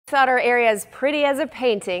Thought our area as pretty as a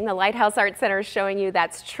painting. The Lighthouse Art Center is showing you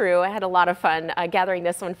that's true. I had a lot of fun gathering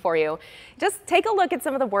this one for you. Just take a look at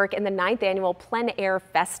some of the work in the 9th annual Plein Air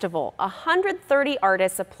Festival. 130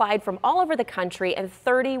 artists applied from all over the country and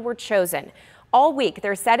 30 were chosen. All week,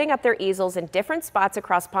 they're setting up their easels in different spots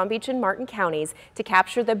across Palm Beach and Martin counties to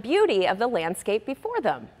capture the beauty of the landscape before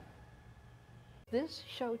them. This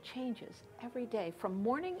show changes every day from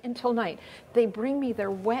morning until night. They bring me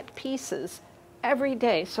their wet pieces every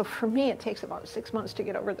day. So for me, it takes about 6 months to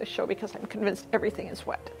get over the show because I'm convinced everything is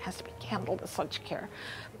wet. It has to be handled with such care.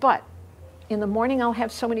 But in the morning, I'll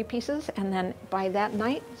have so many pieces, and then by that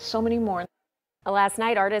night, so many more. Last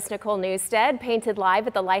night, artist Nicole Newstead painted live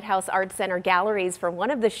at the Lighthouse Art Center galleries for one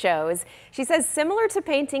of the shows. She says similar to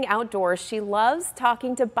painting outdoors, she loves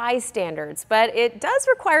talking to bystanders, but it does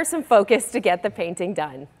require some focus to get the painting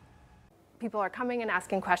done. People are coming and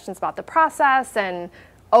asking questions about the process and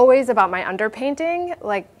always about my underpainting,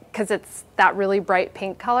 because it's that really bright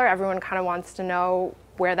pink color. Everyone kind of wants to know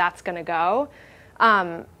where that's going to go.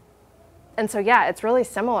 And so, yeah, it's really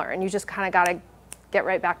similar, and you just kind of got to get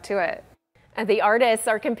right back to it. And the artists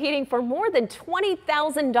are competing for more than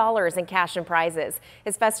 $20,000 in cash and prizes.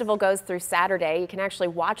 This festival goes through Saturday. You can actually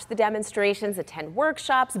watch the demonstrations, attend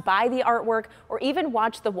workshops, buy the artwork, or even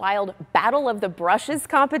watch the wild Battle of the Brushes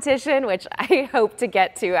competition, which I hope to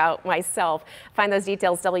get to out myself. Find those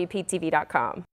details, WPTV.com.